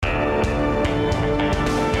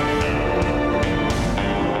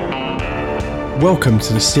Welcome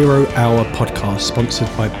to the 0 Hour podcast sponsored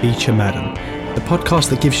by Beecher Madden, the podcast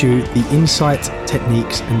that gives you the insight,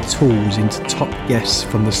 techniques and tools into top guests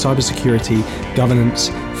from the cybersecurity, governance,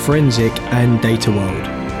 forensic and data world.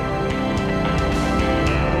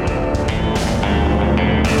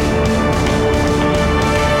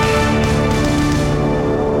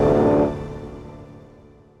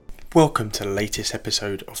 Welcome to the latest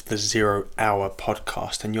episode of the 0 Hour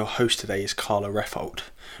podcast, and your host today is Carla Reffold.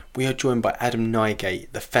 We are joined by Adam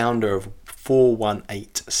Nygate, the founder of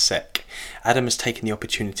 418sec. Adam has taken the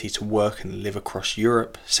opportunity to work and live across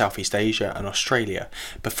Europe, Southeast Asia and Australia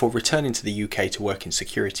before returning to the UK to work in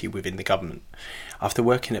security within the government. After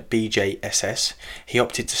working at BJSS, he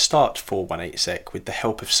opted to start 418sec with the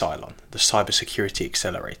help of Cylon, the Cybersecurity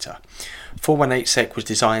accelerator. 418sec was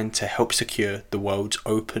designed to help secure the world's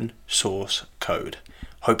open source code.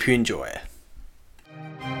 Hope you enjoy.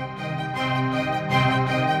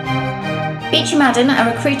 Beecher Madden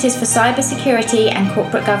are recruiters for cybersecurity and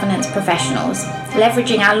corporate governance professionals.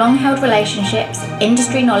 Leveraging our long-held relationships,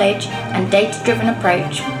 industry knowledge, and data-driven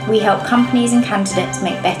approach, we help companies and candidates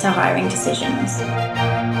make better hiring decisions.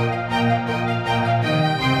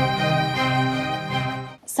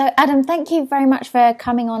 So, Adam, thank you very much for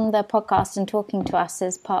coming on the podcast and talking to us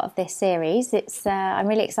as part of this series. I'm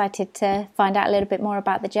really excited to find out a little bit more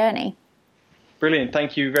about the journey. Brilliant.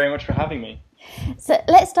 Thank you very much for having me. So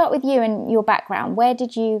let's start with you and your background. Where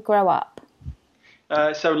did you grow up?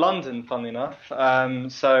 So London, funnily enough.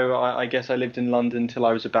 I guess I lived in London till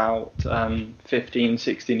I was about 15,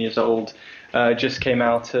 16 years old. Just came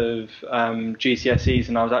out of GCSEs,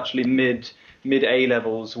 and I was actually mid A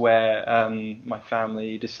levels where my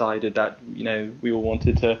family decided that we all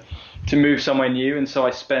wanted to move somewhere new, and so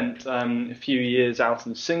I spent a few years out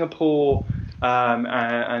in Singapore,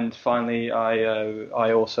 and finally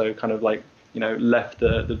I also kind of left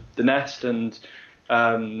the nest and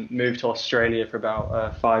moved to Australia for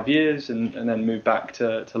about 5 years, and then moved back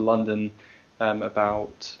to London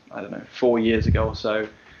about 4 years ago or so.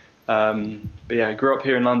 But yeah, I grew up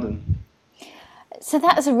here in London. So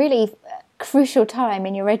that was a really crucial time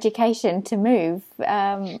in your education to move.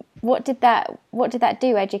 What did that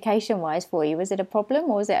do education-wise for you? Was it a problem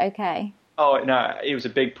or was it okay? Oh no, it was a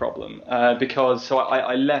big problem because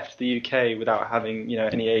I left the UK without having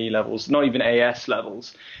any AE levels, not even AS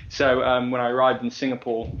levels. So when I arrived in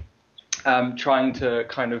Singapore, trying to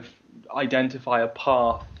kind of identify a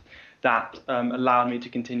path that allowed me to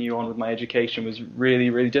continue on with my education was really,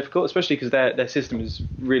 really difficult, especially because their system is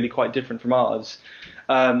really quite different from ours.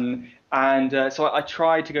 So I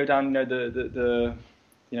tried to go down the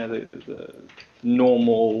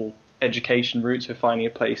normal education route, so finding a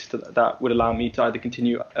place that would allow me to either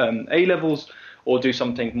continue A levels or do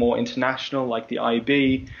something more international like the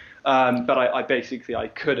IB, but I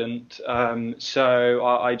couldn't. So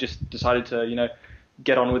I just decided to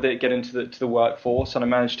get on with it, get into the workforce, and I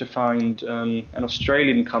managed to find an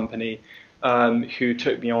Australian company who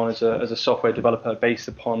took me on as a software developer based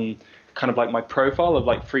upon kind of like my profile of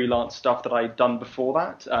like freelance stuff that I'd done before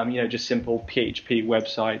that, just simple PHP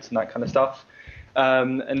websites and that kind of stuff.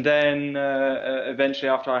 And then eventually,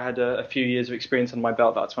 after I had a few years of experience on my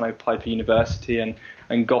belt, that's when I applied for university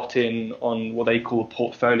and got in on what they call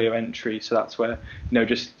portfolio entry. So that's where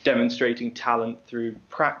just demonstrating talent through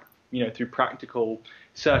practical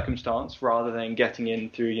circumstance rather than getting in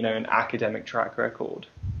through an academic track record.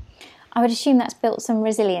 I would assume that's built some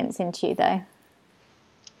resilience into you, though.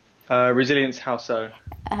 Resilience, how so?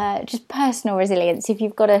 Just personal resilience. If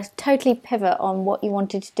you've got to totally pivot on what you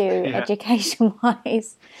wanted to do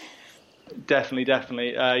education-wise.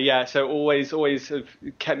 Definitely. Yeah. So always have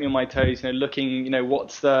kept me on my toes. Looking.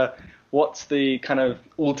 What's the kind of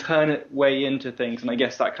alternate way into things, and I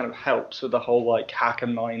guess that kind of helps with the whole like hacker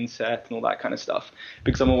mindset and all that kind of stuff.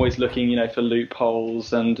 Because I'm always looking, for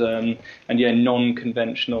loopholes and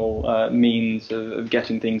non-conventional means of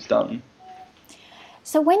getting things done.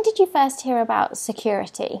 So when did you first hear about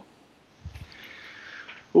security?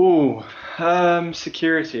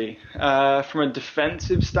 Security. From a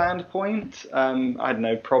defensive standpoint, I don't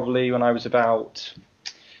know, probably when I was about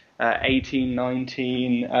 18,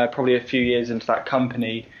 19, probably a few years into that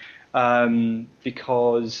company,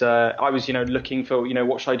 because I was, looking for,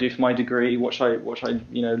 what should I do for my degree? What should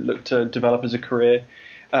I look to develop as a career?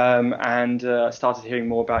 And started hearing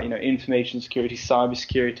more about information security,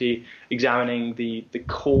 cybersecurity, examining the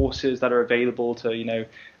courses that are available to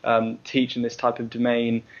teach in this type of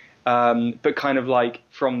domain, but kind of like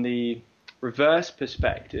from the reverse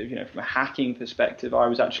perspective, from a hacking perspective, I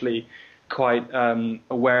was actually quite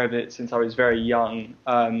aware of it since I was very young,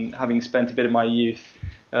 having spent a bit of my youth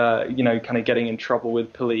kind of getting in trouble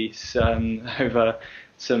with police over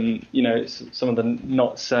some of the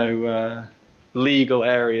not so legal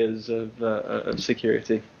areas of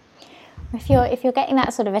security. If you're getting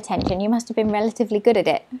that sort of attention, you must have been relatively good at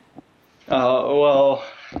it. Well,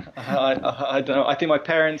 I don't know. I think my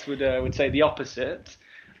parents would say the opposite.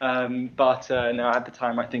 But no, at the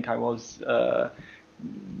time, I think I was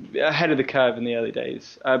ahead of the curve in the early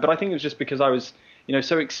days. But I think it was just because I was,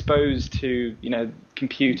 so exposed to,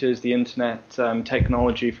 computers, the internet,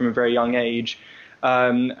 technology from a very young age.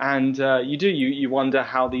 And you wonder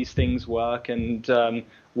how these things work and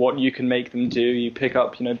what you can make them do. You pick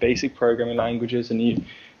up, basic programming languages, and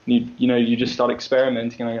you just start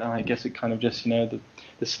experimenting. And I guess it kind of just, the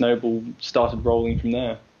snowball started rolling from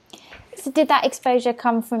there. So did that exposure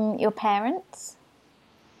come from your parents?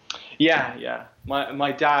 Yeah.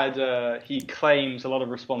 My dad, he claims a lot of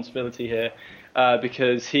responsibility here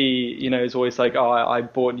because he, is always like, oh, I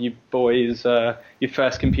bought you boys your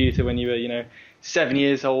first computer when you were, 7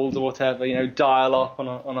 years old or whatever, dial up on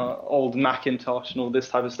an old Macintosh and all this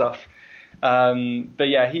type of stuff. But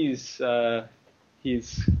yeah, he's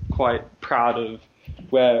quite proud of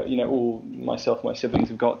where all myself and my siblings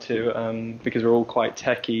have got to because we're all quite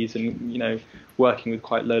techies and working with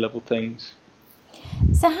quite low-level things.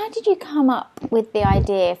 So how did you come up with the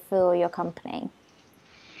idea for your company?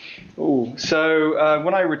 So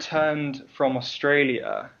when I returned from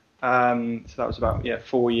Australia, so that was about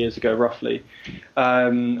 4 years ago roughly,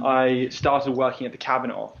 I started working at the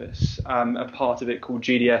Cabinet Office, a part of it called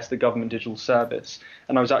GDS, the Government Digital Service,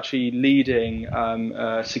 and I was actually leading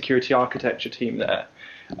a security architecture team there.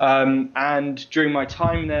 And during my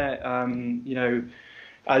time there,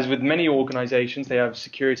 as with many organizations, they have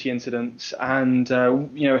security incidents, and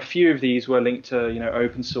a few of these were linked to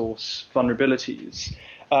open source vulnerabilities.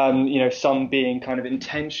 Some being kind of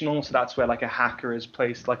intentional, so that's where like a hacker has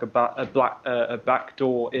placed like a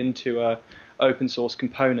backdoor into a open source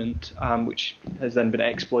component, which has then been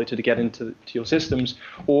exploited to get into your systems,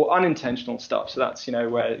 or unintentional stuff. So that's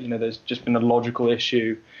where there's just been a logical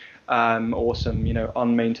issue, or some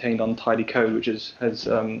unmaintained, untidy code, which has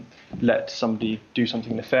let somebody do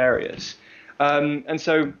something nefarious, and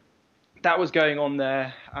so that was going on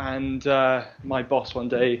there, and my boss one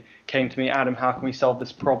day came to me, Adam, how can we solve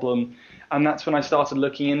this problem? And that's when I started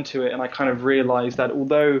looking into it, and I kind of realized that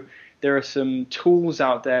although there are some tools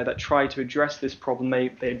out there that try to address this problem,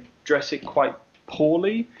 they address it quite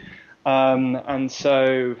poorly. And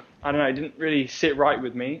so, I don't know, it didn't really sit right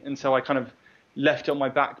with me, and so I kind of left it on my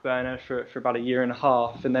back burner for about a year and a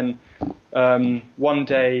half, and then one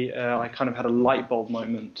day I kind of had a light bulb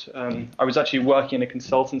moment. I was actually working in a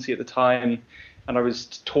consultancy at the time, and I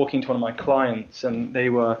was talking to one of my clients, and they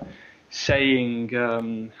were saying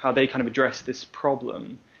how they kind of addressed this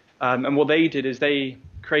problem. And what they did is they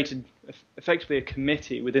created effectively a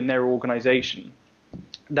committee within their organization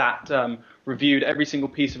that reviewed every single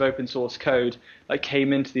piece of open source code that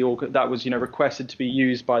came into the that was requested to be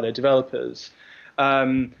used by their developers.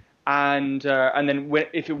 And then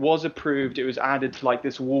if it was approved, it was added to like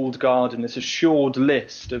this walled garden, this assured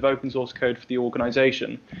list of open source code for the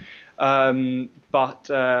organization. But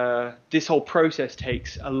this whole process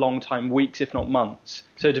takes a long time, weeks if not months.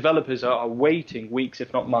 So developers are waiting weeks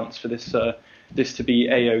if not months for this to be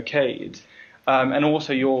A-okayed. And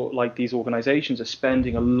also these organizations are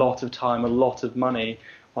spending a lot of time, a lot of money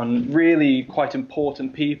on really quite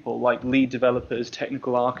important people like lead developers,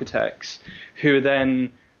 technical architects, who are then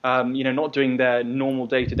not doing their normal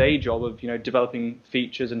day-to-day job of developing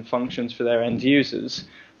features and functions for their end users,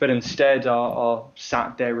 but instead are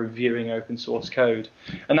sat there reviewing open source code.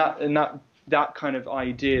 And that kind of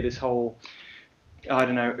idea, this whole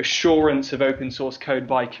assurance of open source code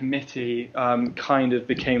by committee, kind of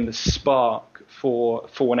became the spark for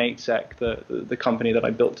 418sec, the company that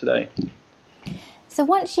I built today. So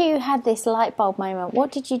once you had this light bulb moment,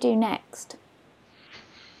 what did you do next?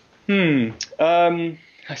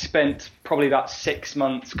 I spent probably about 6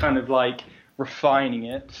 months kind of like refining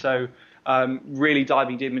it. So really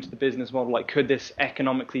diving deep into the business model, like could this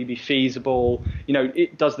economically be feasible?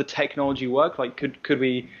 Does the technology work? Like could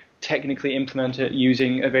we technically implement it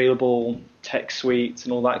using available tech suites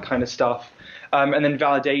and all that kind of stuff? And then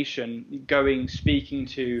validation, speaking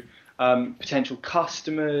to potential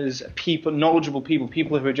customers, knowledgeable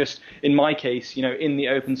people who are just, in my case, in the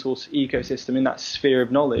open source ecosystem, in that sphere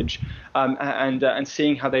of knowledge, and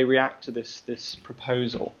seeing how they react to this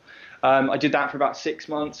proposal. I did that for about 6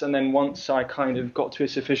 months, and then once I kind of got to a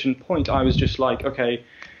sufficient point, I was just like, okay,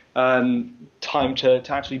 time to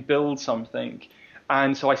actually build something.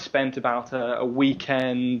 And so I spent about a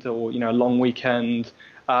weekend or a long weekend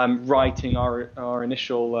writing our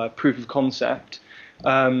initial proof of concept,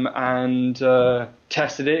 and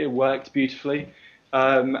tested it. It worked beautifully,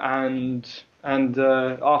 and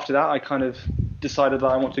after that, I kind of decided that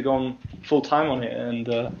I want to go on full time on it, and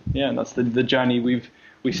and that's the journey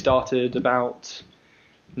we started about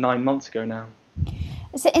 9 months ago now.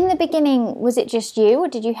 So in the beginning, was it just you, or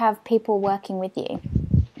did you have people working with you?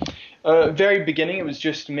 Very beginning, it was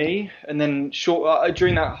just me, and then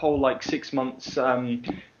during that whole 6 months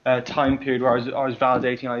time period where I was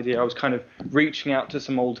validating the idea, I was kind of reaching out to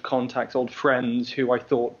some old contacts, old friends who I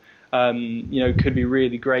thought could be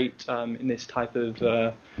really great in this type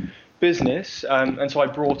of business, and so I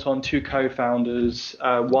brought on 2 co-founders,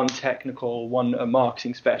 one technical, one a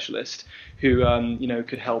marketing specialist, who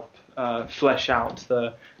could help flesh out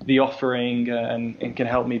the offering and can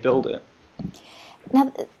help me build it.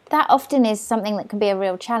 Now, that often is something that can be a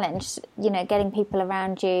real challenge, getting people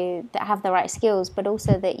around you that have the right skills, but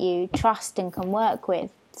also that you trust and can work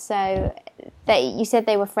with. So you said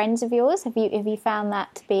they were friends of yours. Have you found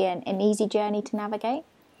that to be an easy journey to navigate?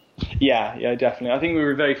 Yeah, definitely. I think we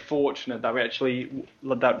were very fortunate that we actually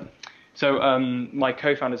my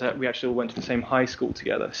co-founders, we actually all went to the same high school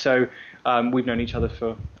together. So we've known each other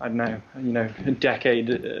for, I don't know, a decade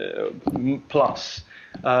plus.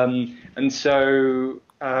 And so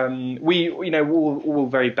we all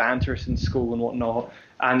very banterous in school and whatnot.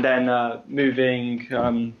 And then moving,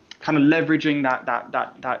 kind of leveraging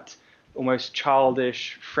that almost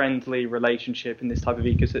childish, friendly relationship in this type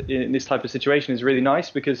of situation is really nice,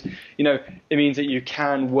 because it means that you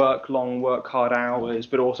can work long, work hard hours,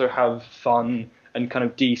 but also have fun and kind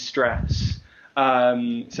of de-stress.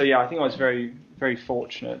 I think I was very, very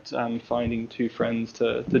fortunate finding 2 friends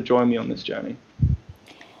to join me on this journey.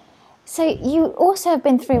 So you also have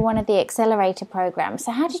been through one of the accelerator programs.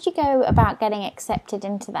 So how did you go about getting accepted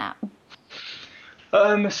into that?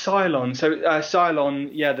 Cylon. So Cylon,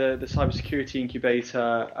 the cybersecurity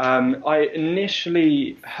incubator. I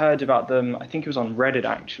initially heard about them, I think it was on Reddit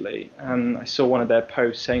actually. I saw one of their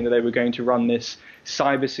posts saying that they were going to run this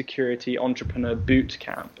cybersecurity entrepreneur boot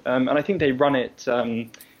camp. And I think they run it,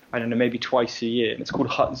 maybe twice a year. And it's called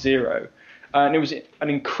Hut Zero. And it was an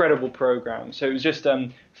incredible program. So it was just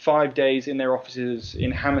 5 days in their offices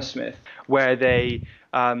in Hammersmith, where they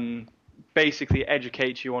basically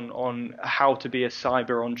educate you on how to be a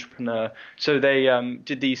cyber entrepreneur. So they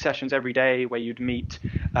did these sessions every day where you'd meet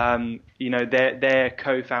their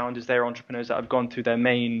co-founders, their entrepreneurs that have gone through their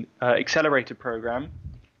main accelerator program.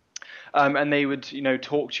 And they would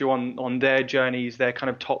talk to you on their journeys, their kind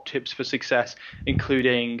of top tips for success,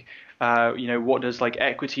 including what does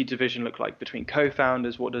equity division look like between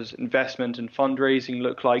co-founders? What does investment and fundraising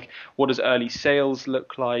look like? What does early sales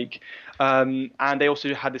look like? And they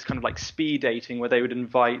also had this kind of speed dating where they would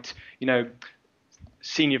invite,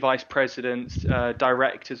 senior vice presidents,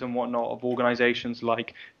 directors and whatnot of organizations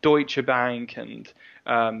like Deutsche Bank and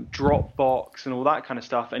Dropbox and all that kind of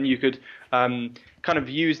stuff. And you could kind of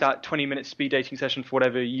use that 20-minute speed dating session for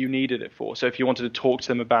whatever you needed it for. So if you wanted to talk to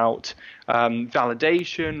them about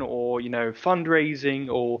validation or fundraising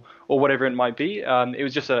or whatever it might be, it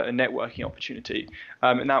was just a networking opportunity,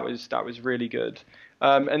 and that was really good.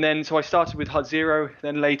 And then so I started with Hut Zero.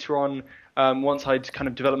 Then later on, once I'd kind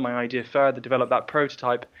of developed my idea further, developed that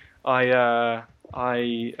prototype, I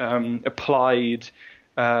applied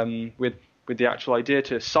with the actual idea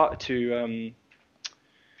to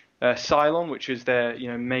Cylon, which is their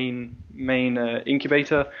main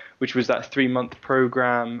incubator, which was that 3-month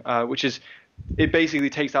program, which is, it basically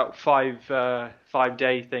takes that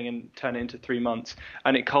 5-day thing and turn it into 3 months,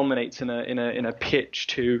 and it culminates in a pitch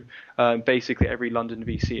to basically every London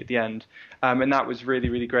VC at the end, and that was really,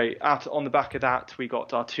 really great. On the back of that, we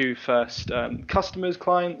got our 2 first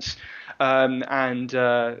clients, and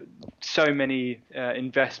so many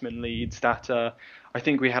investment leads that I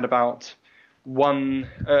think we had about one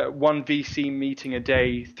VC meeting a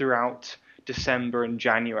day throughout December and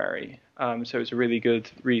January. So it's a really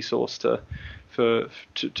good resource to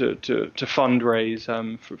fundraise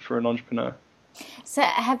for an entrepreneur. So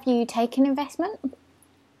have you taken investment?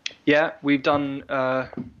 Yeah, we've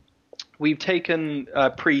taken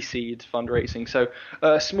pre-seed fundraising, so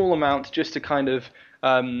a small amount just to kind of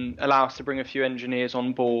allow us to bring a few engineers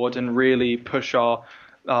on board and really push our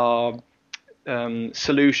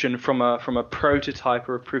solution from a prototype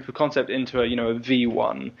or a proof of concept into a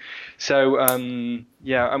V1. So and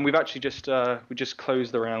we've actually just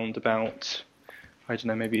closed the round about, I don't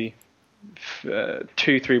know, maybe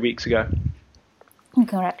 2-3 weeks ago.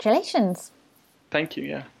 Congratulations. Thank you.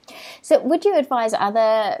 Yeah. So would you advise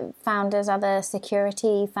other founders, other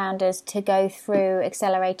security founders, to go through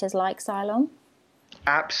accelerators like Cylon?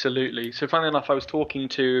 Absolutely. So funnily enough, I was talking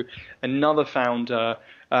to another founder,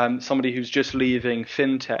 somebody who's just leaving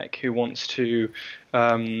fintech, who wants to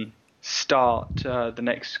start the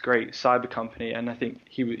next great cyber company, and I think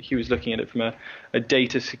he was looking at it from a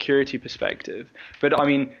data security perspective. But I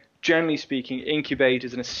mean, generally speaking,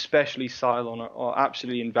 incubators and especially Cylon are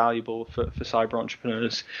absolutely invaluable for cyber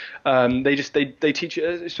entrepreneurs. They teach you,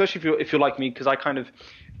 especially if you're like me, because I kind of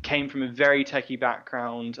came from a very techie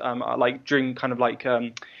background, like during kind of like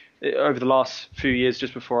over the last few years,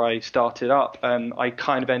 just before I started up, I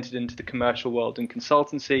kind of entered into the commercial world and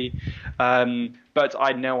consultancy, but I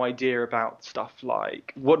had no idea about stuff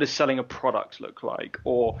like what does selling a product look like,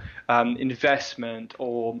 or investment,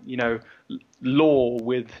 or law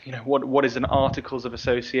with what is an articles of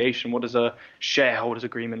association, what does a shareholders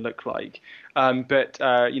agreement look like. But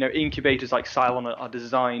incubators like Cylon are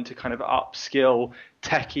designed to kind of upskill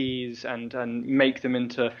techies and make them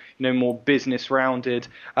into more business rounded,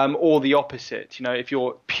 or the opposite. If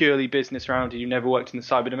you're purely business rounded, you've never worked in the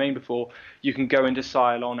cyber domain before, you can go into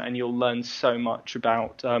Cylon and you'll learn so much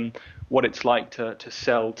about what it's like to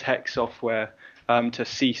sell tech software to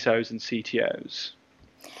CISOs and CTOs.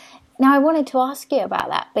 Now, I wanted to ask you about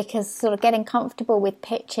that, because sort of getting comfortable with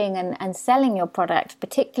pitching and selling your product,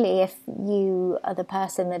 particularly if you are the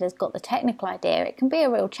person that has got the technical idea, it can be a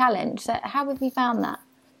real challenge. So how have you found that?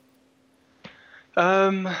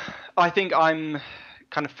 I think I'm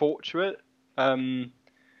kind of fortunate,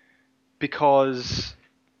 because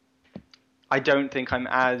I don't think I'm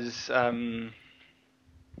as... I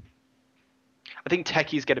think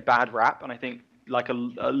techies get a bad rap, and I think like a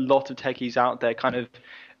lot of techies out there kind of...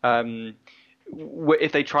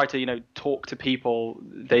 if they try to talk to people,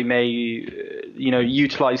 they may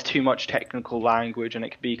utilize too much technical language, and it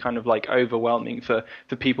can be kind of like overwhelming for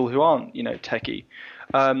people who aren't techie.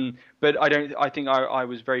 But I think I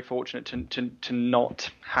was very fortunate to not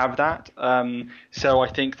have that. So I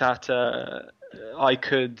think that I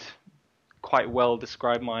could quite well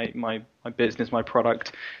describe my business, my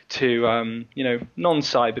product, to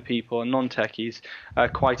non-cyber people and non-techies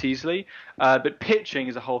quite easily. But pitching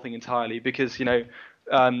is a whole thing entirely, because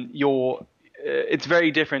it's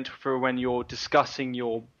very different for when you're discussing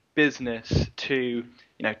your business to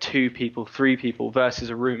 2 people, 3 people, versus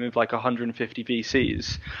a room of like 150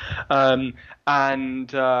 VCs, and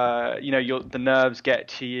the nerves get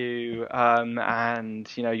to you,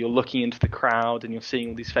 and you're looking into the crowd and you're seeing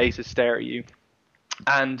all these faces stare at you.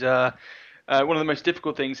 And one of the most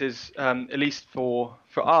difficult things is, at least for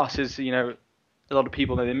us, is a lot of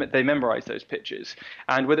people, they memorize those pitches,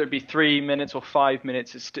 and whether it be 3 minutes or 5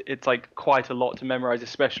 minutes, it's like quite a lot to memorize,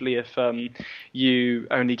 especially if you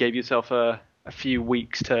only gave yourself a few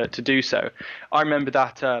weeks to do so. I remember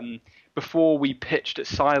that before we pitched at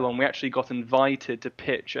Cylon, we actually got invited to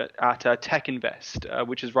pitch at Tech Invest,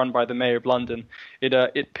 which is run by the Mayor of London.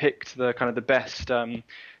 It picked the kind of the best the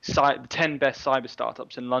 10 best cyber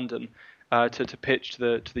startups in London to pitch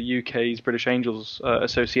to the UK's British Angels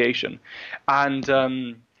Association, and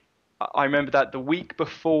I remember that the week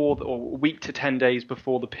before, or week to 10 days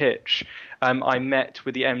before the pitch, I met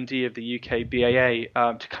with the MD of the UK BAA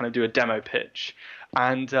to kind of do a demo pitch.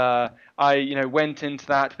 And I went into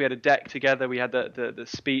that. We had a deck together. We had the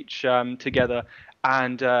speech together.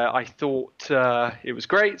 And I thought it was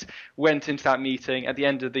great. Went into that meeting. At the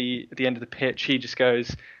end of the pitch, he just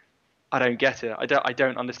goes, "I don't get it. I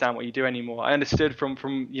don't understand what you do anymore. I understood from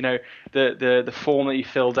the form that you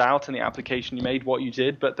filled out and the application you made what you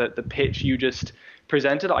did, but the pitch you just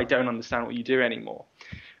presented, I don't understand what you do anymore."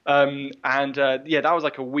 That was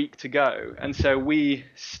like a week to go, and so we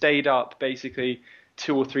stayed up basically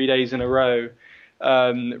 2 or 3 days in a row,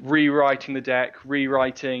 rewriting the deck,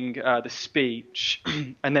 rewriting the speech,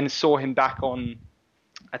 and then saw him back on,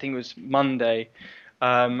 I think it was Monday.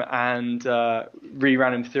 And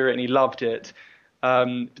reran him through it, and he loved it.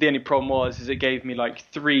 But the only problem was it gave me like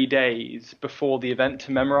 3 days before the event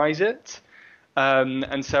to memorize it,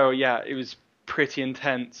 and so it was pretty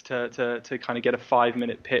intense to kind of get a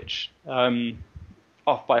 5-minute pitch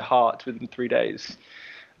off by heart within 3 days.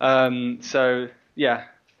 That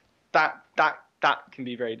can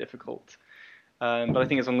be very difficult. But I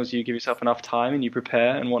think as long as you give yourself enough time and you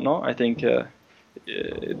prepare and whatnot, I think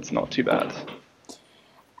it's not too bad.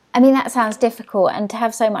 I mean, that sounds difficult, and to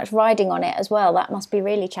have so much riding on it as well, that must be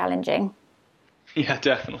really challenging. Yeah,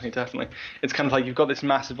 definitely. It's kind of like you've got this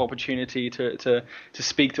massive opportunity to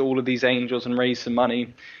speak to all of these angels and raise some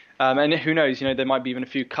money. And who knows, there might be even a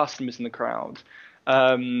few customers in the crowd.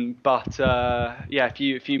 If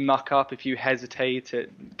you muck up, if you hesitate,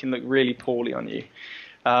 it can look really poorly on you.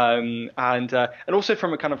 And also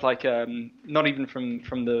from a kind of like not even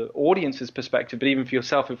from the audience's perspective, but even for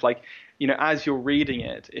yourself, if like, you know, as you're reading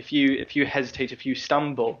it, if you hesitate, if you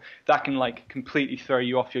stumble, that can like completely throw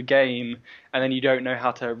you off your game, and then you don't know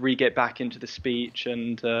how to re-get back into the speech,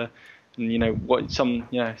 and you know what, some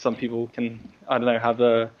people can, I don't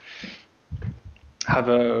know, have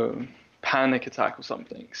a panic attack or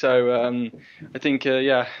something. So I think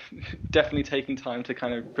definitely taking time to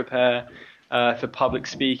kind of prepare for public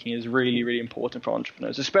speaking is really, really important for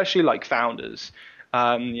entrepreneurs, especially like founders.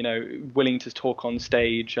 You know, willing to talk on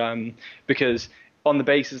stage, because on the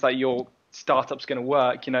basis that your startup's going to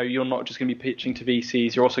work, you know, you're not just going to be pitching to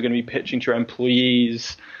VCs, you're also going to be pitching to your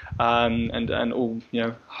employees, and all, you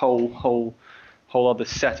know, whole other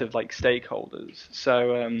set of like stakeholders.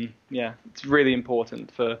 So it's really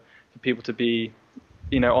important for people to be,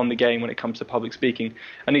 you know, on the game when it comes to public speaking.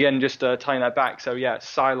 And again, just tying that back, so yeah,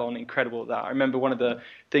 Cylon, incredible at that. I remember one of the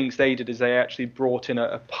things they did is they actually brought in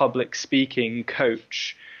a public speaking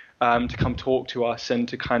coach to come talk to us and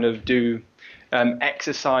to kind of do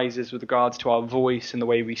exercises with regards to our voice and the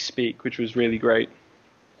way we speak, which was really great.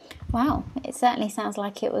 Wow, it certainly sounds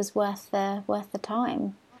like it was worth the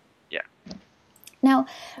time. Yeah. Now,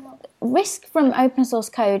 risk from open source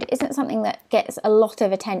code isn't something that gets a lot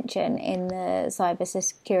of attention in the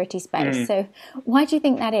cybersecurity space. So why do you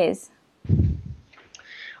think that is?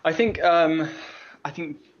 I think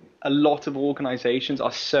a lot of organizations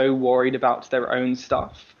are so worried about their own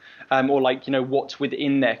stuff, or like, you know, what's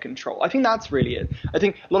within their control. I think that's really it. I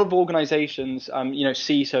think a lot of organizations, you know,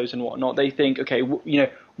 CISOs and whatnot, they think, okay, you know,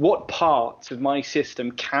 what parts of my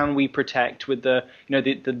system can we protect with the, you know,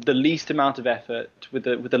 the least amount of effort, with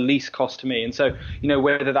the least cost to me? And so, you know,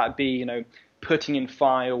 whether that be, you know, putting in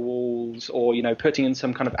firewalls, or, you know, putting in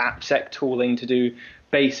some kind of AppSec tooling to do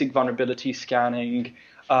basic vulnerability scanning,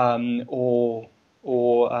 or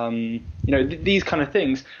you know, these kind of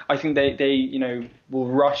things, I think they you know, will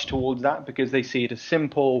rush towards that because they see it as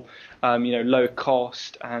simple, you know, low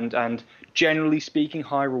cost, and generally speaking,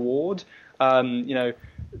 high reward. You know,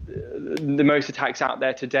 the most attacks out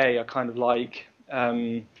there today are kind of like,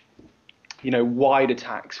 you know, wide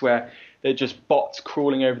attacks where they're just bots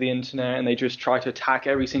crawling over the internet and they just try to attack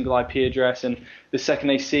every single IP address. And the second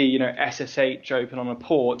they see, you know, SSH open on a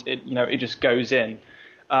port, it just goes in,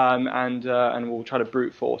 and we'll try to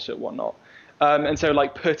brute force it, whatnot. And so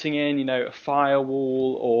like putting in, you know, a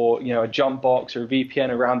firewall, or, you know, a jump box or a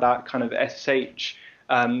VPN around that kind of SSH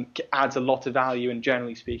adds a lot of value, and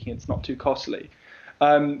generally speaking, it's not too costly.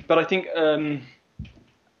 But I think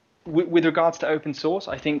with regards to open source,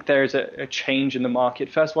 I think there's a change in the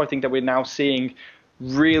market. First of all, I think that we're now seeing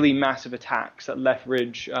really massive attacks that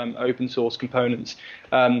leverage open source components.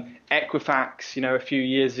 Equifax, you know, a few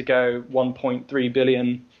years ago, 1.3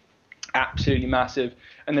 billion, absolutely massive.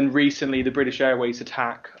 And then recently, the British Airways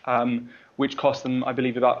attack, which cost them, I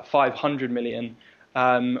believe, about 500 million,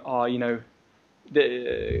 are, you know,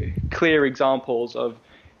 the clear examples of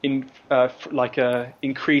like a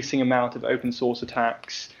increasing amount of open source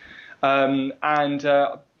attacks. But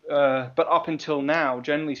up until now,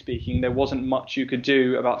 generally speaking, there wasn't much you could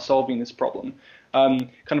do about solving this problem. Kind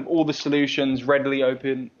of all the solutions readily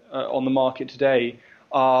open on the market today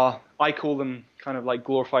are, I call them kind of like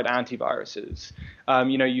glorified antiviruses.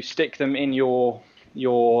 You know, you stick them in your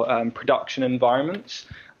production environments,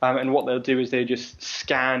 and what they'll do is they just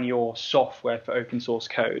scan your software for open source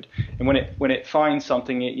code. And when it finds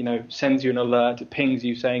something, it, you know, sends you an alert, it pings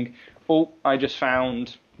you saying, "Oh, I just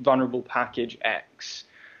found vulnerable package X,"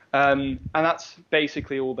 and that's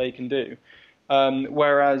basically all they can do.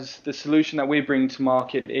 Whereas the solution that we bring to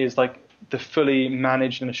market is like the fully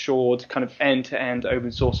managed and assured kind of end-to-end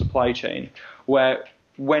open source supply chain, where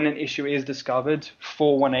when an issue is discovered,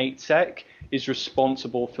 418sec is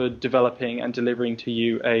responsible for developing and delivering to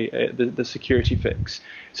you the security fix.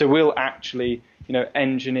 So we'll actually, you know,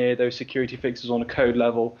 engineer those security fixes on a code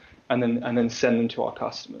level and then send them to our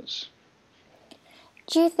customers.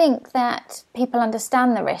 Do you think that people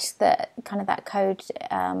understand the risk that kind of that code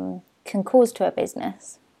can cause to a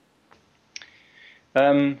business?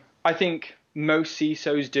 I think most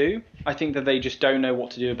CISOs do. I think that they just don't know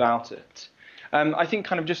what to do about it. I think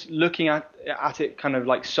kind of just looking at it kind of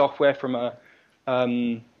like software from a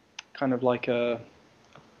kind of like a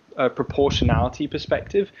proportionality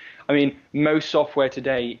perspective. I mean, most software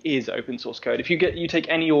today is open source code. If you take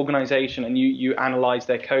any organization and you analyze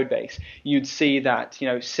their code base, you'd see that, you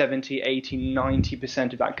know, 70, 80,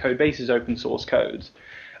 90% of that code base is open source code.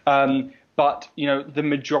 But, you know, the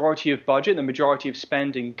majority of budget, the majority of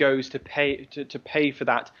spending goes to pay for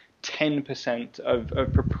that 10%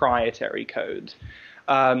 of proprietary code.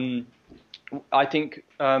 I think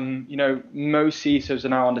most CISOs are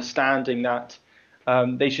now understanding that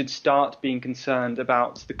they should start being concerned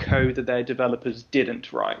about the code that their developers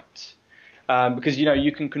didn't write. Because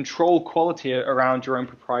you can control quality around your own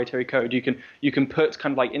proprietary code. You can put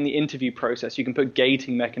kind of like in the interview process, you can put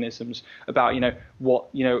gating mechanisms about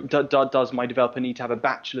does my developer need to have a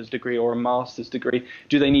bachelor's degree or a master's degree?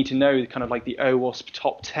 Do they need to know kind of like the OWASP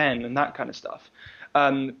top 10 and that kind of stuff?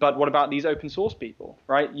 But what about these open source people,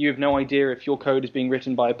 right? You have no idea if your code is being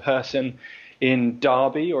written by a person in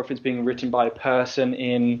Derby or if it's being written by a person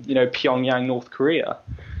in Pyongyang, North Korea.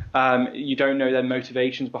 You don't know their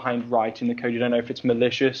motivations behind writing the code. You don't know if it's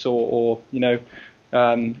malicious or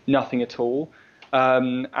nothing at all.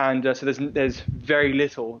 So there's very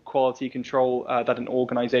little quality control that an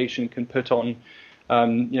organization can put on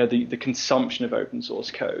the consumption of open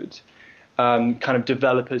source code. Kind of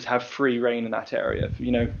developers have free reign in that area.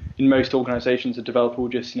 In most organizations, a developer will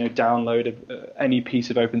just download any piece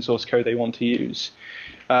of open source code they want to use,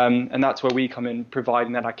 and that's where we come in,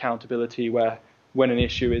 providing that accountability where when an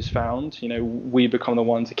issue is found, we become the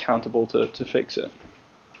ones accountable to fix it.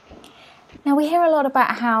 Now, we hear a lot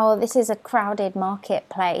about how this is a crowded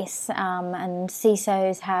marketplace and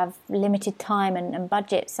CISOs have limited time and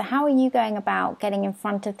budget. So how are you going about getting in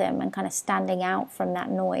front of them and kind of standing out from that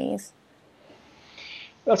noise?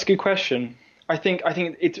 That's a good question. I think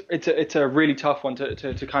it's a really tough one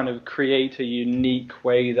to kind of create a unique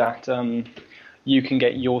way that you can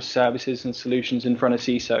get your services and solutions in front of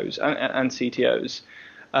CISOs and CTOs.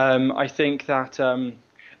 I think that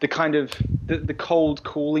the kind of the cold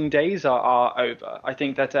calling days are over. I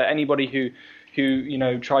think that anybody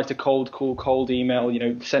who tries to cold call, cold email,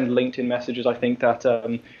 send LinkedIn messages, I think that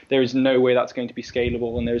there is no way that's going to be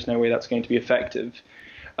scalable and there is no way that's going to be effective.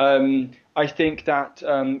 I think that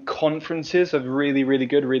conferences are really, really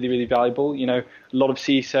good, really, really valuable. A lot of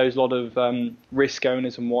CISOs, a lot of risk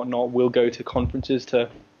owners and whatnot will go to conferences to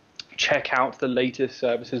check out the latest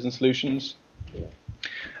services and solutions.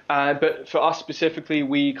 But for us specifically,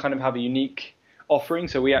 we kind of have a unique offering.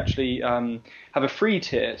 So we actually have a free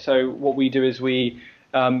tier. So what we do is we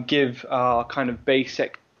give our kind of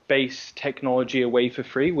base technology away for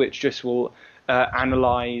free, which just will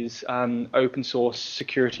analyze open source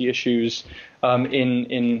security issues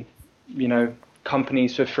in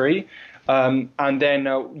companies for free, and then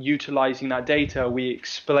utilizing that data, we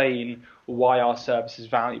explain why our service is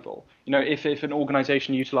valuable. If an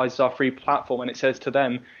organization utilizes our free platform and it says to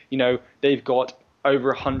them, they've got over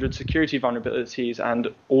 100 security vulnerabilities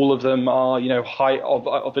and all of them are high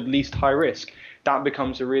of at least high risk, that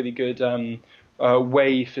becomes a really good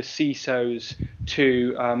way for CISOs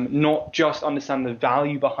to not just understand the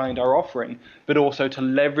value behind our offering, but also to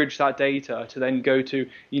leverage that data to then go to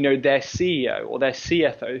their CEO or their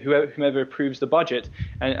CFO, whomever approves the budget,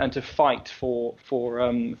 and to fight for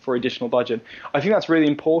additional budget. I think that's really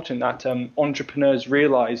important that entrepreneurs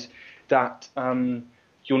realize that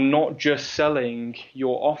you're not just selling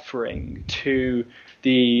your offering to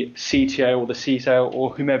the CTO or the CISO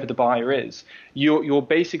or whomever the buyer is. You're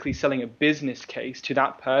basically selling a business case to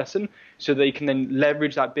that person so they can then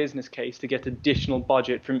leverage that business case to get additional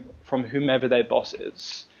budget from whomever their boss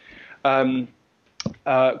is. Because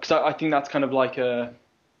I think that's kind of like a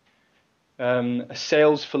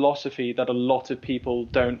sales philosophy that a lot of people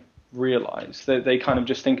don't realize. They kind of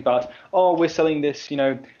just think about, we're selling this,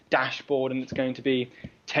 dashboard and it's going to be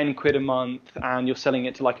 10 quid a month and you're selling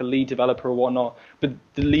it to like a lead developer or whatnot. But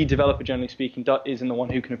the lead developer, generally speaking, isn't the one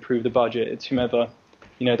who can approve the budget. It's whomever,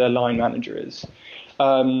 their line manager is.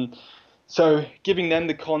 So giving them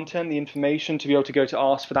the content, the information to be able to go to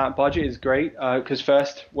ask for that budget is great. Because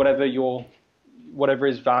first, whatever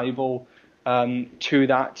is valuable to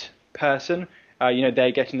that person,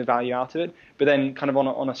 they're getting the value out of it. But then kind of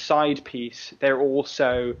on a side piece, they're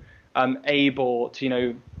also able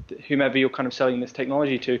to, whomever you're kind of selling this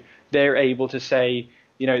technology to, they're able to say,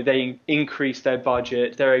 they increase their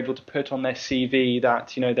budget. They're able to put on their CV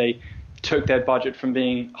that, they took their budget from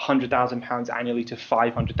being £100,000 annually to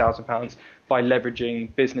 £500,000 by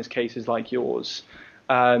leveraging business cases like yours.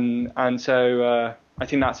 And so I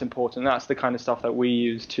think that's important. That's the kind of stuff that we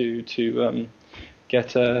use to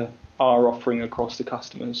get our offering across to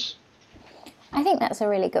customers. I think that's a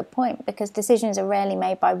really good point, because decisions are rarely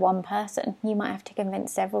made by one person. You might have to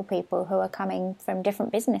convince several people who are coming from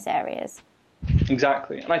different business areas.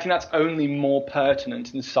 Exactly. And I think that's only more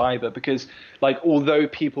pertinent in cyber because, although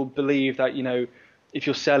people believe that, if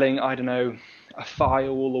you're selling, I don't know, a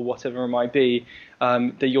file or whatever it might be,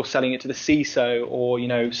 that you're selling it to the CISO or,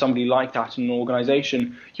 somebody like that in an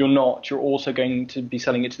organization. You're not. You're also going to be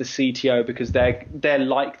selling it to the CTO, because they're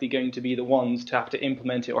likely going to be the ones to have to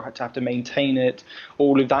implement it or to have to maintain it,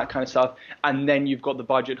 all of that kind of stuff. And then you've got the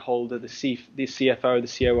budget holder, the CFO, the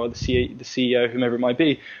COO, the CEO, whomever it might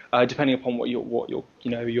be, depending upon what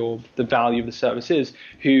the value of the service is,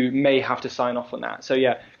 who may have to sign off on that. So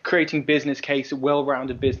yeah, creating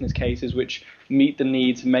well-rounded business cases which meet the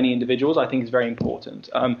needs of many individuals, I think, is very important.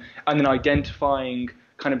 And then identifying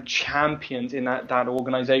kind of champions in that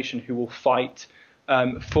organization who will fight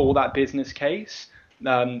for that business case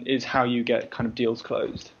is how you get kind of deals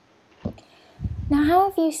closed. Now, how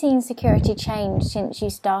have you seen security change since you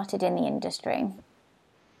started in the industry?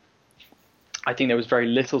 I think there was very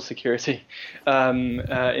little security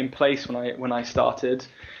in place when I started.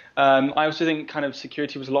 I also think kind of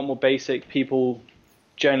security was a lot more basic. People,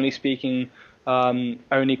 generally speaking,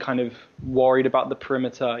 only kind of worried about the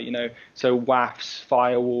perimeter, so WAFs,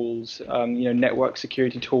 firewalls, network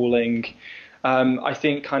security tooling. I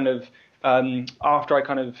think kind of after I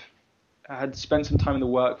kind of had spent some time in the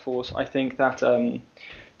workforce, I think that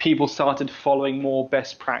people started following more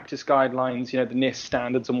best practice guidelines, the NIST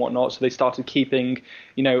standards and whatnot. So they started keeping,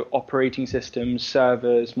 operating systems,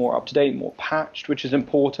 servers more up to date, more patched, which is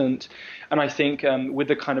important. And I think with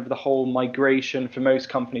the whole migration for most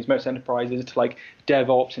companies, most enterprises to like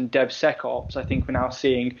DevOps and DevSecOps, I think we're now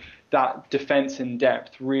seeing that defense in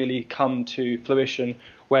depth really come to fruition,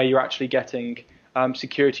 where you're actually getting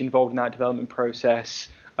security involved in that development process.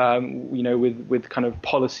 With kind of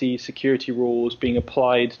policy security rules being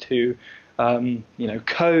applied to,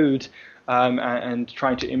 code and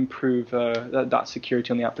trying to improve that security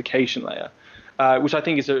on the application layer, which I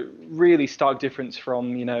think is a really stark difference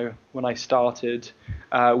from, when I started,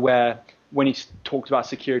 where when you talked about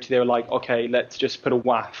security, they were like, okay, let's just put a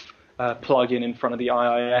WAF plugin in front of the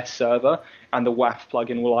IIS server, and the WAF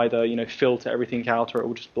plugin will either, filter everything out, or it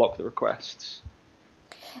will just block the requests.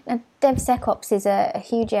 Now, DevSecOps is a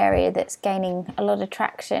huge area that's gaining a lot of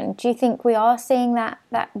traction. Do you think we are seeing that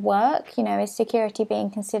work? Is security being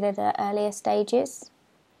considered at earlier stages?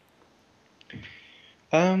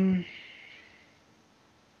 I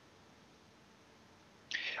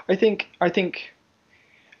think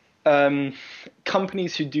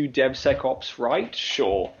companies who do DevSecOps right,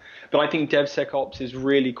 sure. But I think DevSecOps is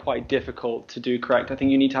really quite difficult to do correct. I think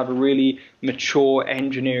you need to have a really mature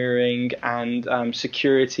engineering and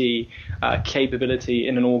security capability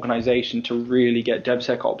in an organization to really get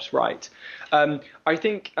DevSecOps right. I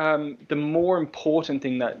think the more important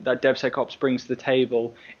thing that DevSecOps brings to the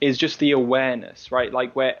table is just the awareness, right?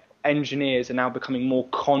 Like where engineers are now becoming more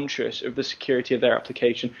conscious of the security of their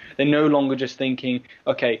application. They're no longer just thinking,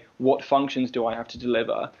 okay, what functions do I have to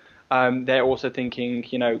deliver? They're also thinking,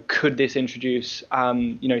 could this introduce,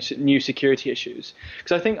 new security issues?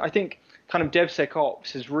 Because I think kind of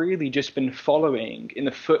DevSecOps has really just been following in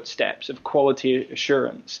the footsteps of quality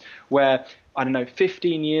assurance, where,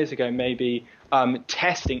 15 years ago, maybe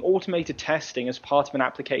automated testing as part of an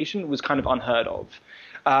application was kind of unheard of,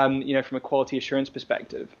 from a quality assurance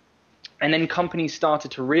perspective. And then companies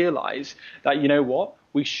started to realize that,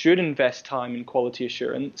 we should invest time in quality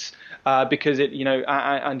assurance because it,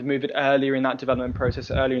 and move it earlier in that development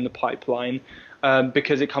process, earlier in the pipeline,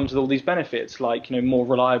 because it comes with all these benefits like, more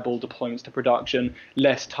reliable deployments to production,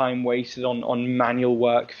 less time wasted on manual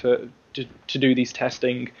work to do these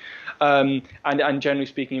testing, and generally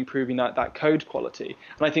speaking, improving that code quality.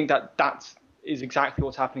 And I think that is exactly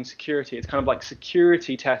what's happening in security. It's kind of like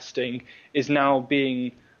security testing is now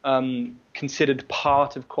being considered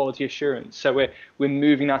part of quality assurance. So we're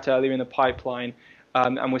moving that earlier in the pipeline,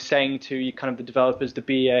 and we're saying to kind of the developers, the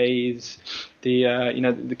BAs, the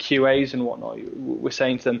QAs and whatnot, we're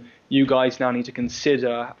saying to them, you guys now need to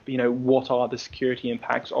consider, what are the security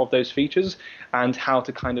impacts of those features and how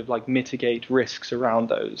to kind of like mitigate risks around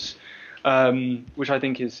those. Which I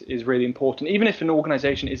think is really important. Even if an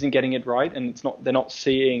organization isn't getting it right and they're not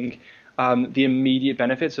seeing the immediate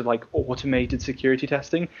benefits of like automated security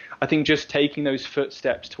testing, I think just taking those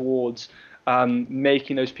footsteps towards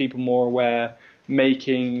making those people more aware,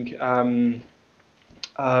 making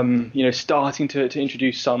starting to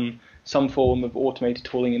introduce some form of automated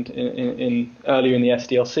tooling in earlier in the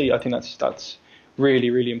SDLC, I think that's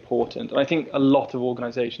really, really important. And I think a lot of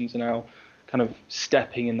organizations are now kind of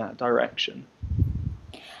stepping in that direction.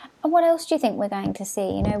 And what else do you think we're going to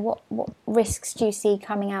see? What risks do you see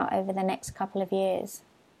coming out over the next couple of years?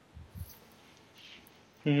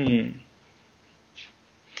 I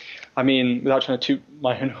mean, without trying to toot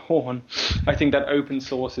my own horn, I think that open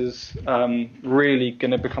source is really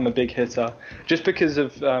going to become a big hitter, just because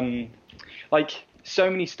of so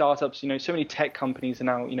many startups, so many tech companies are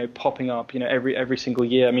now, popping up, every single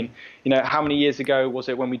year. I mean, how many years ago was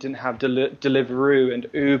it when we didn't have Deliveroo and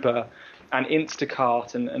Uber and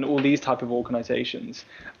Instacart and all these type of organizations?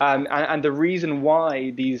 And the reason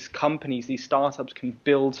why these companies, these startups can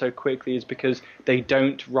build so quickly is because they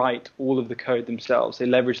don't write all of the code themselves. They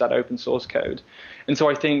leverage that open source code. And so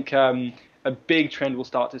I think a big trend we'll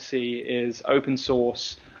start to see is open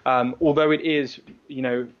source. Although it is,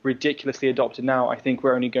 ridiculously adopted now, I think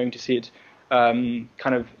we're only going to see it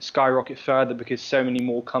kind of skyrocket further because so many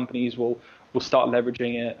more companies will start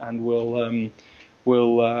leveraging it and will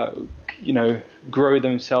grow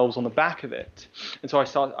themselves on the back of it. And so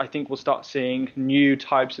I think we'll start seeing new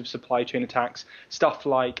types of supply chain attacks, stuff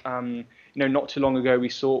like not too long ago we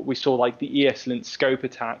saw like the ESLint scope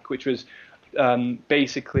attack, which was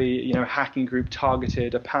basically, hacking group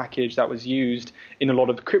targeted a package that was used in a lot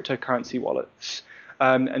of cryptocurrency wallets.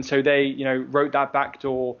 And so they, wrote that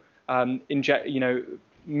backdoor,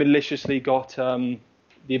 maliciously got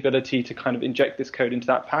the ability to kind of inject this code into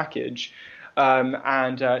that package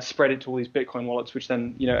and spread it to all these Bitcoin wallets, which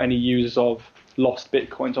then, any users of lost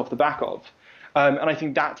Bitcoins off the back of. And I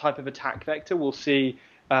think that type of attack vector we'll see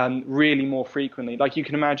really more frequently. Like you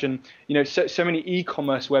can imagine, so many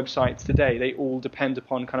e-commerce websites today, they all depend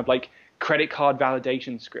upon kind of like credit card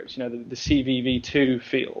validation scripts, the CVV2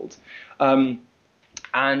 field.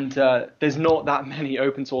 And there's not that many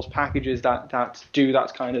open source packages that do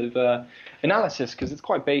that kind of analysis because it's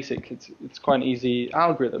quite basic. It's quite an easy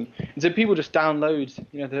algorithm. And so people just download,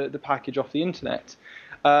 the package off the internet.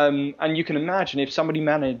 And you can imagine if somebody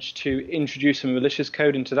managed to introduce some malicious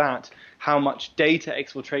code into that, how much data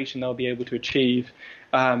exfiltration they'll be able to achieve,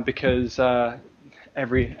 because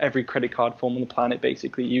every credit card form on the planet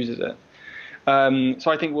basically uses it.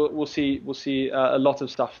 So I think we'll see a lot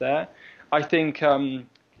of stuff there. I think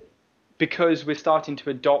because we're starting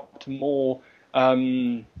to adopt more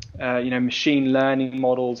machine learning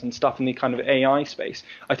models and stuff in the kind of AI space,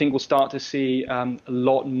 I think we'll start to see a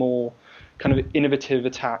lot more kind of innovative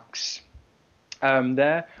attacks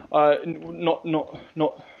there.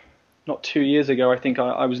 Not 2 years ago, I think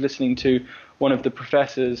I was listening to one of the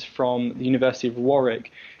professors from the University of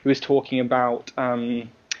Warwick who was talking about some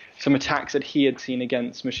attacks that he had seen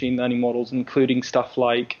against machine learning models, including stuff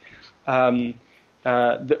like an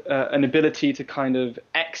ability to kind of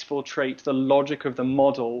exfiltrate the logic of the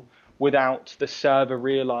model without the server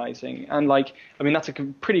realizing. And that's a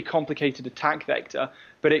pretty complicated attack vector,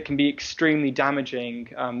 but it can be extremely damaging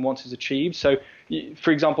once it's achieved. So,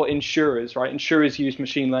 for example, insurers, right? Insurers use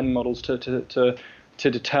machine learning models to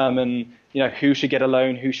determine, who should get a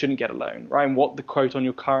loan, who shouldn't get a loan, right? And what the quote on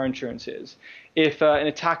your car insurance is. If an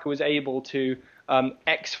attacker was able to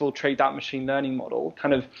exfiltrate that machine learning model,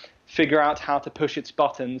 kind of figure out how to push its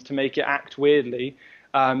buttons to make it act weirdly,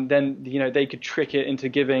 then they could trick it into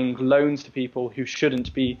giving loans to people who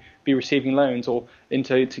shouldn't be receiving loans, or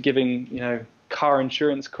into giving car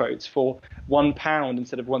insurance quotes for £1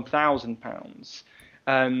 instead of £1,000.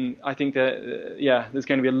 I think that there's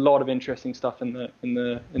going to be a lot of interesting stuff in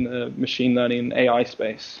the machine learning and AI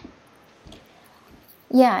space.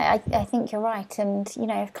 Yeah, I think you're right. And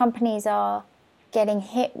if companies are getting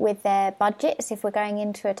hit with their budgets, if we're going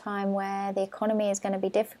into a time where the economy is going to be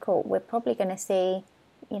difficult, we're probably going to see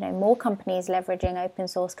more companies leveraging open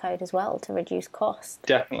source code as well to reduce cost.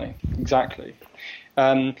 Definitely, exactly.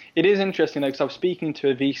 It is interesting though, because I was speaking to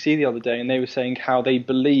a VC the other day, and they were saying how they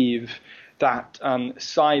believe that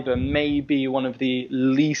cyber may be one of the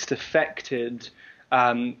least affected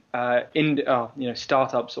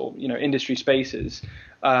startups or industry spaces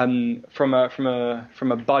from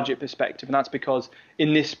a budget perspective, and that's because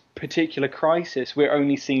in this particular crisis we're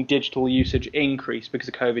only seeing digital usage increase because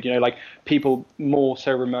of COVID. Like people more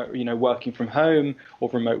so remote, working from home or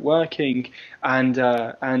remote working,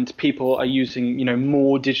 and people are using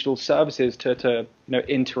more digital services to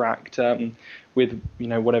interact with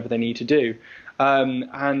whatever they need to do,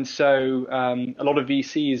 and so a lot of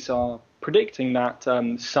VCs are predicting that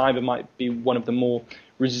cyber might be one of the more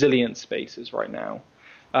resilient spaces right now.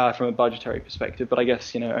 From a budgetary perspective, but I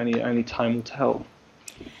guess only time will tell.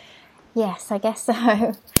 Yes, I guess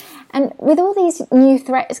so. And with all these new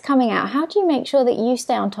threats coming out, how do you make sure that you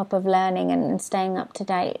stay on top of learning and staying up to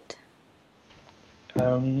date?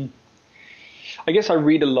 I guess I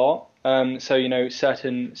read a lot. So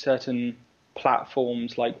certain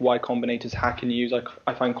platforms like Y Combinator's Hacker News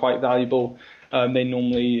I find quite valuable. They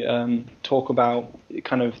normally talk about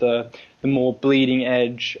kind of the more bleeding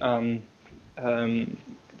edge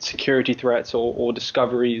security threats or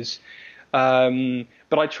discoveries,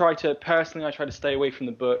 but I try to stay away from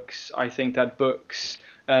the books. I think that books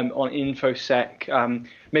on infosec,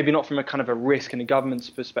 maybe not from a kind of a risk and a governance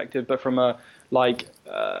perspective, but from a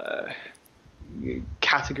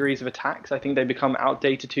categories of attacks. I think they become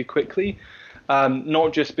outdated too quickly.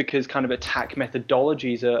 Not just because kind of attack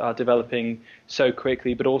methodologies are developing so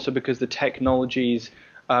quickly, but also because the technologies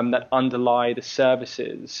that underlie the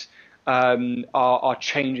services are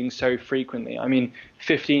changing so frequently. I mean,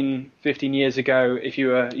 15 years ago, if you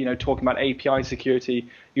were talking about API security,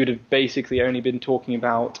 you would have basically only been talking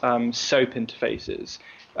about SOAP interfaces.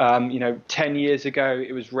 10 years ago,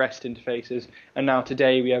 it was REST interfaces, and now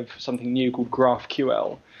today we have something new called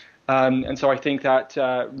GraphQL. And so I think that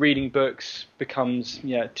reading books becomes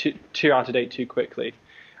too out of date too quickly.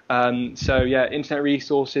 Internet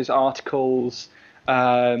resources, articles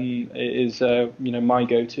is my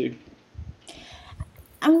go-to.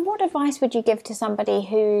 And what advice would you give to somebody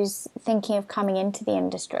who's thinking of coming into the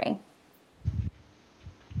industry?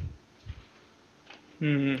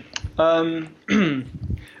 So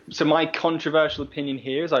my controversial opinion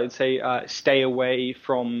here is I would say stay away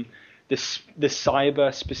from the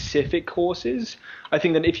cyber specific courses. I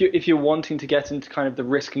think that if you're wanting to get into kind of the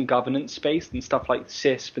risk and governance space, then stuff like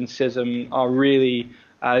CISP and CISM are really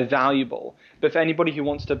valuable. But for anybody who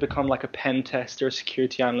wants to become like a pen tester, a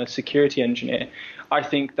security analyst, security engineer, I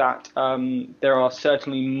think that there are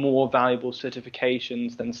certainly more valuable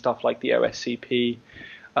certifications than stuff like the OSCP,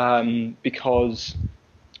 because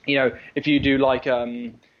if you do like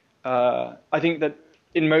I think that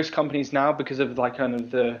in most companies now, because of like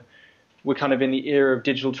kind of we're kind of in the era of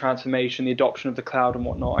digital transformation, the adoption of the cloud and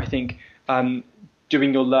whatnot. I think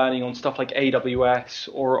doing your learning on stuff like AWS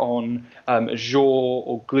or on Azure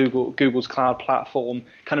or Google's cloud platform,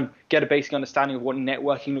 kind of get a basic understanding of what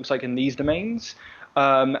networking looks like in these domains,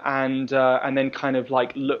 and then kind of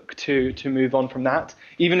like look to move on from that.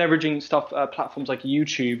 Even leveraging platforms like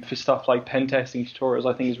YouTube for stuff like pen testing tutorials,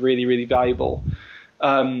 I think is really, really valuable.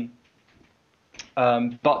 But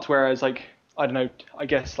whereas like, I don't know, I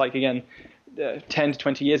guess like again, 10 to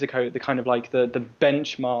 20 years ago, the kind of like the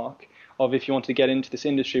benchmark of if you want to get into this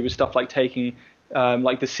industry was stuff like taking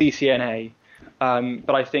like the CCNA.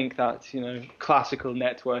 But I think that classical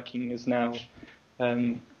networking is now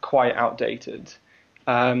quite outdated.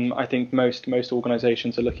 I think most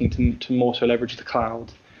organizations are looking to more so leverage the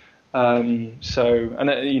cloud. In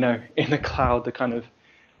the cloud, the kind of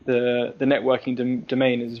the networking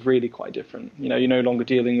domain is really quite different. You're no longer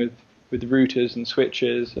dealing with routers and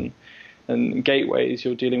switches and gateways.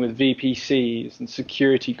 You're dealing with VPCs and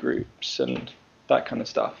security groups and that kind of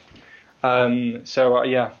stuff.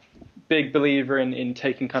 Big believer in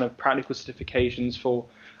taking kind of practical certifications for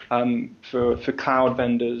cloud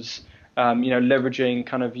vendors. Leveraging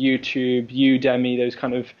kind of YouTube, Udemy, those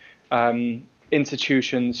kind of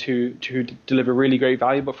institutions who deliver really great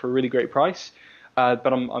value but for a really great price.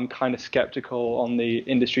 But I'm kind of skeptical on the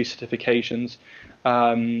industry certifications,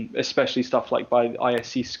 especially stuff like by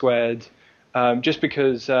ISC squared, just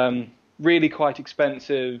because really quite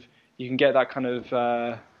expensive. You can get that kind of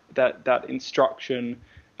that instruction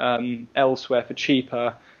elsewhere for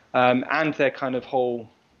cheaper, and their kind of whole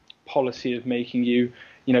policy of making you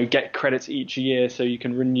get credits each year so you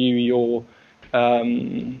can renew your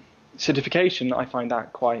certification. I find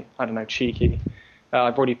that quite, I don't know, cheeky.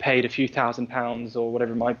 I've already paid a few £1,000s or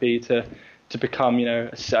whatever it might be to become,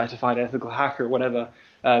 a certified ethical hacker or whatever.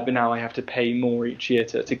 But now I have to pay more each year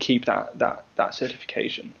to keep that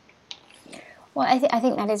certification. Well, I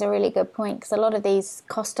think that is a really good point, because a lot of these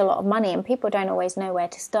cost a lot of money and people don't always know where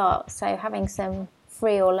to start. So having some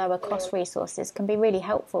free or lower cost resources can be really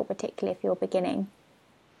helpful, particularly if you're beginning.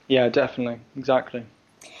 Yeah, definitely. Exactly.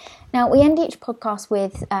 Now, we end each podcast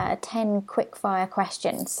with 10 quick-fire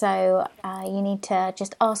questions, so you need to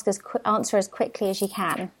just answer as quickly as you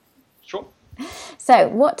can. Sure. So,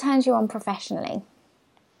 what turns you on professionally?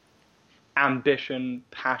 Ambition,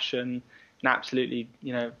 passion, and absolutely,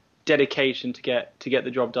 dedication to get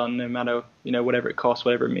the job done, no matter, whatever it costs,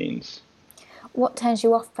 whatever it means. What turns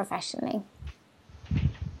you off professionally?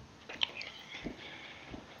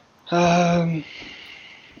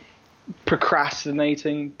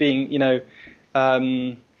 Procrastinating, being,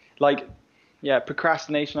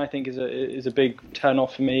 procrastination, I think is a big turn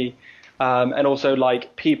off for me, and also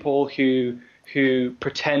like people who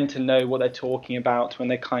pretend to know what they're talking about when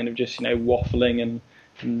they're kind of just waffling and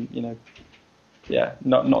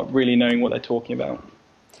not really knowing what they're talking about.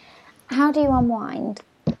 How do you unwind?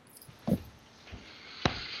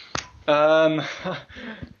 I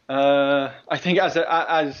think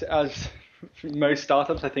as most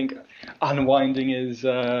startups, I think unwinding is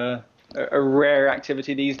a rare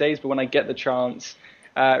activity these days. But when I get the chance,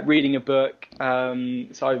 reading a book,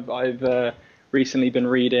 so I've recently been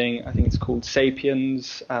reading. I think it's called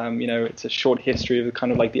 *Sapiens*. It's a short history of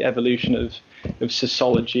kind of like the evolution of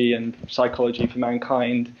sociology and psychology for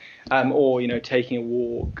mankind, or taking a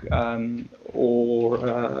walk, I'm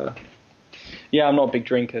not a big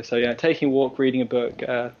drinker, so yeah, taking a walk, reading a book,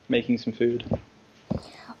 making some food.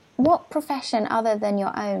 What profession other than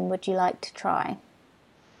your own would you like to try?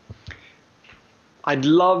 I'd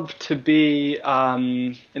love to be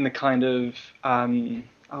in the kind of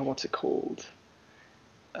what's it called?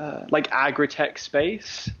 Like agri-tech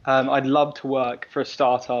space. I'd love to work for a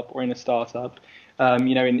startup or in a startup,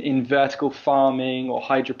 in vertical farming or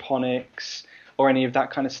hydroponics or any of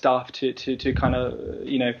that kind of stuff to kind of,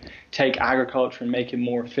 take agriculture and make it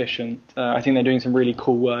more efficient. I think they're doing some really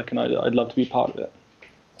cool work, and I'd love to be part of it.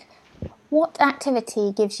 What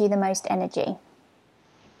activity gives you the most energy?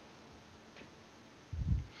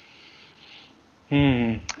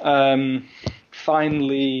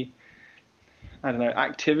 Finally, I don't know,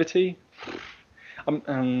 activity,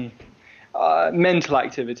 mental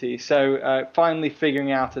activity. So finally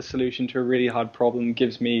figuring out a solution to a really hard problem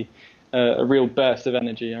gives me a real burst of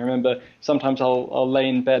energy. I remember sometimes I'll lay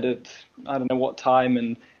in bed at I don't know what time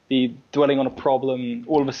and be dwelling on a problem.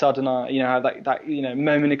 All of a sudden, have that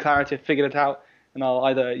moment of clarity. I figured it out, and I'll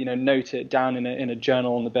either note it down in a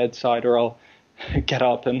journal on the bedside, or I'll get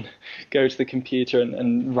up and go to the computer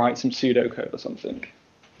and write some pseudocode or something.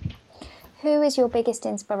 Who is your biggest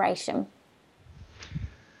inspiration?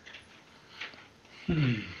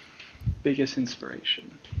 Biggest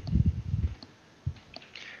inspiration?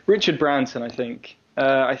 Richard Branson, I think.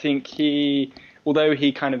 I think although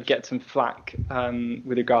he kind of gets some flack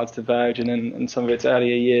with regards to Virgin and some of its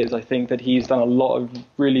earlier years, I think that he's done a lot of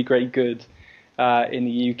really great good in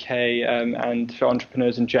the UK and for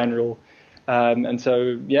entrepreneurs in general. And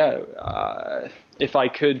so, if I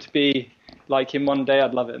could be like him one day,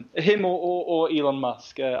 I'd love him. Him or Elon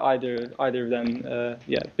Musk, either of them,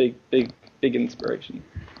 big inspiration.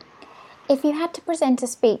 If you had to present a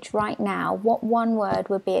speech right now, what one word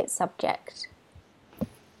would be its subject?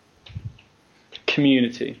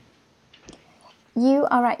 Community. You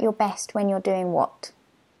are at your best when you're doing what?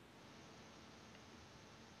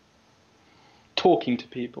 Talking to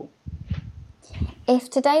people. If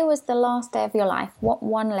today was the last day of your life, what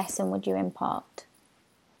one lesson would you impart?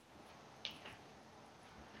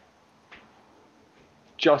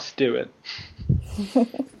 Just do it.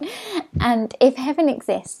 And if heaven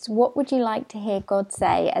exists, what would you like to hear God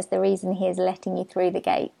say as the reason he is letting you through the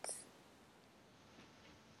gates?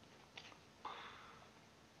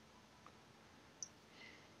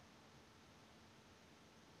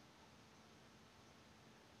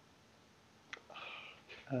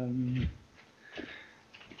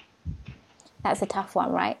 That's a tough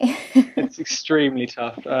one, right? It's extremely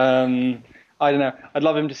tough. I don't know. I'd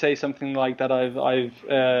love him to say something like that.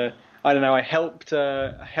 I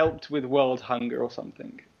helped with world hunger or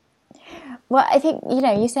something. Well, I think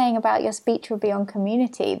you're saying about your speech would be on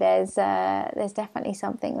community. There's definitely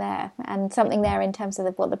something there, and something there in terms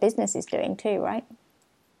of what the business is doing too, right?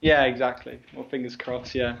 Yeah, exactly. Well, fingers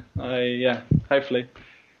crossed. Yeah, hopefully.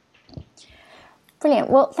 Brilliant.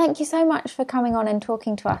 Well, thank you so much for coming on and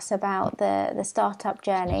talking to us about the startup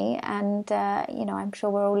journey. And, I'm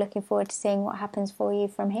sure we're all looking forward to seeing what happens for you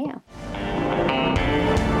from here.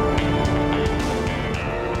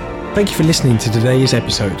 Thank you for listening to today's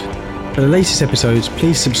episode. For the latest episodes,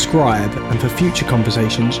 please subscribe, and for future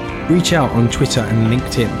conversations, reach out on Twitter and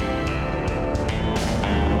LinkedIn.